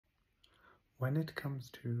When it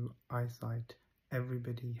comes to eyesight,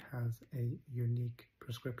 everybody has a unique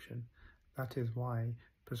prescription. That is why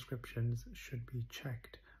prescriptions should be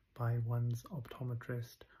checked by one's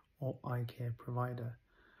optometrist or eye care provider.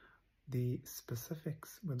 The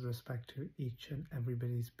specifics with respect to each and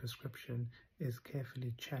everybody's prescription is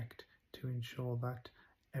carefully checked to ensure that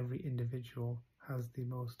every individual has the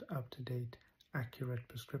most up-to-date, accurate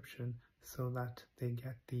prescription so that they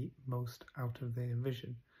get the most out of their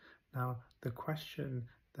vision. Now, the question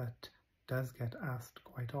that does get asked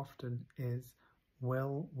quite often is,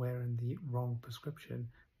 will wearing the wrong prescription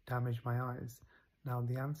damage my eyes? Now,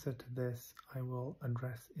 the answer to this I will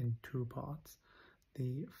address in two parts.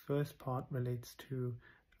 The first part relates to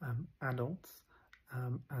adults,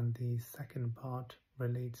 and the second part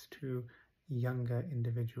relates to younger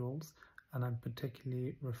individuals, and I'm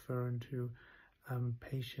particularly referring to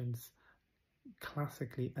patients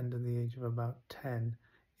classically under the age of about 10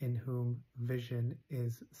 in whom vision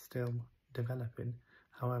is still developing.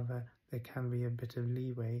 However, there can be a bit of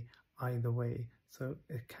leeway either way, so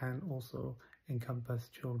it can also encompass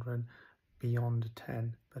children beyond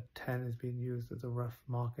 10, but 10 is being used as a rough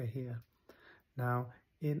marker here. Now,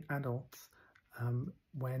 in adults,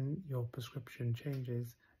 when your prescription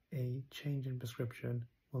changes, a change in prescription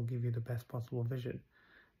will give you the best possible vision.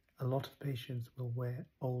 A lot of patients will wear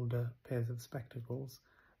older pairs of spectacles.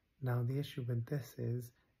 Now, the issue with this is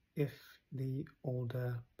if the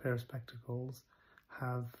older pair of spectacles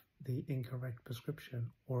have the incorrect prescription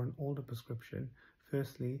or an older prescription,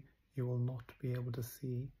 firstly, you will not be able to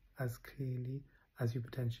see as clearly as you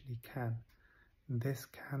potentially can. This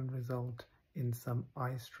can result in some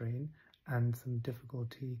eye strain and some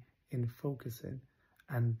difficulty in focusing,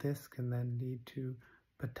 and this can then lead to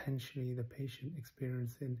potentially the patient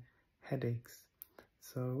experiencing headaches.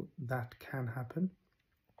 So that can happen.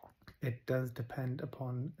 It does depend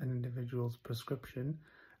upon an individual's prescription,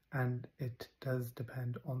 and it does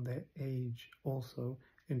depend on their age also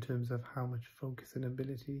in terms of how much focusing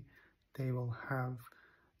ability they will have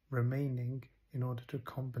remaining in order to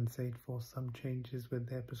compensate for some changes with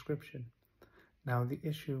their prescription. Now, the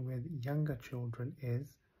issue with younger children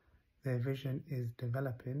is their vision is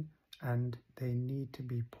developing and they need to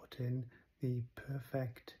be put in the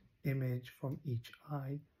perfect image from each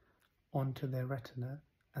eye onto their retina,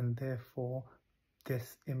 and therefore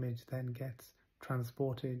this image then gets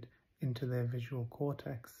transported into their visual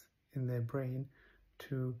cortex in their brain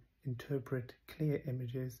to interpret clear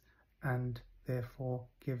images and therefore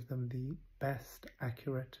give them the best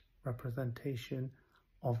accurate representation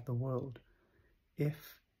of the world.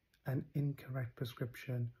 If an incorrect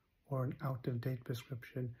prescription or an out-of-date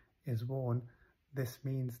prescription is worn, this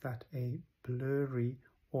means that a blurry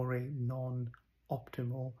or a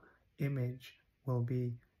non-optimal image will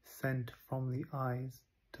be sent from the eyes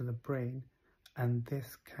to the brain, and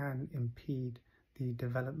this can impede the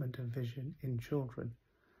development of vision in children.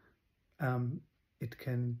 It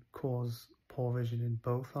can cause poor vision in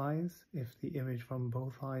both eyes if the image from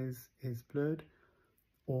both eyes is blurred,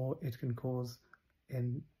 or it can cause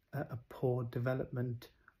a poor development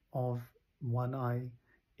of one eye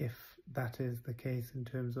if that is the case in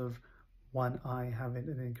terms of one eye having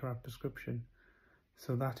an incorrect prescription.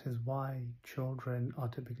 So that is why children are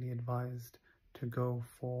typically advised to go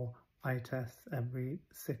for eye tests every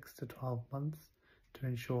 6 to 12 months to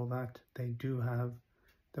ensure that they do have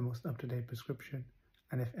the most up-to-date prescription,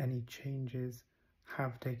 and if any changes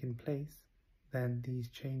have taken place, then these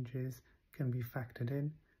changes can be factored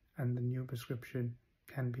in and the new prescription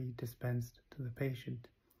can be dispensed to the patient.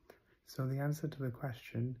 So the answer to the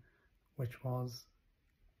question, which was,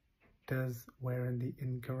 does wearing an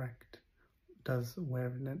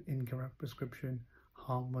incorrect prescription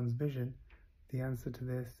harm one's vision? The answer to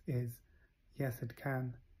this is yes, it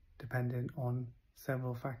can, depending on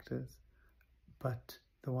several factors, but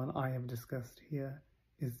the one I have discussed here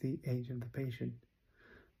is the age of the patient.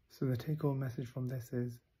 So the take-home message from this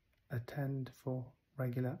is attend for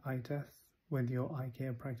regular eye tests with your eye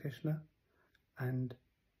care practitioner, and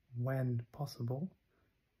when possible,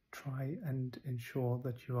 try and ensure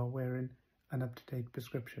that you are wearing an up-to-date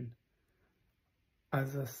prescription.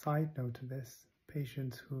 As a side note to this,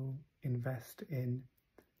 patients who invest in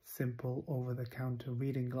simple over-the-counter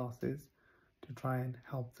reading glasses to try and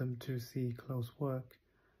help them to see close work,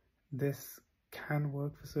 this can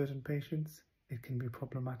work for certain patients. It can be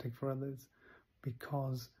problematic for others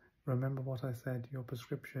because, remember what I said, your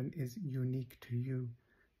prescription is unique to you.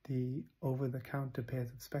 The over-the-counter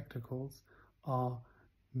pairs of spectacles are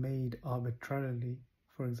made arbitrarily.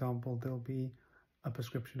 For example, there'll be a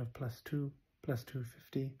prescription of +2,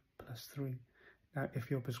 +250, +3. Now, if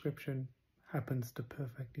your prescription happens to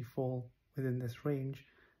perfectly fall within this range,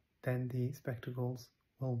 then the spectacles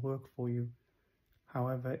will work for you.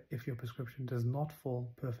 However, if your prescription does not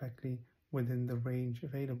fall perfectly within the range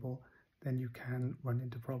available, then you can run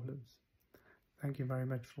into problems. Thank you very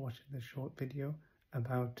much for watching this short video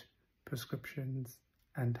about prescriptions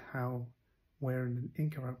and how wearing an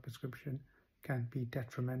incorrect prescription can be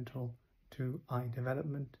detrimental to eye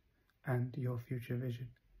development and your future vision.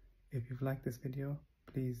 If you've liked this video,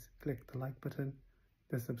 please click the like button,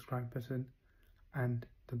 the subscribe button, and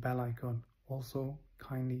the bell icon. Also,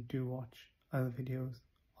 kindly do watch other videos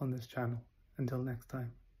on this channel. Until next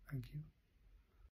time, thank you.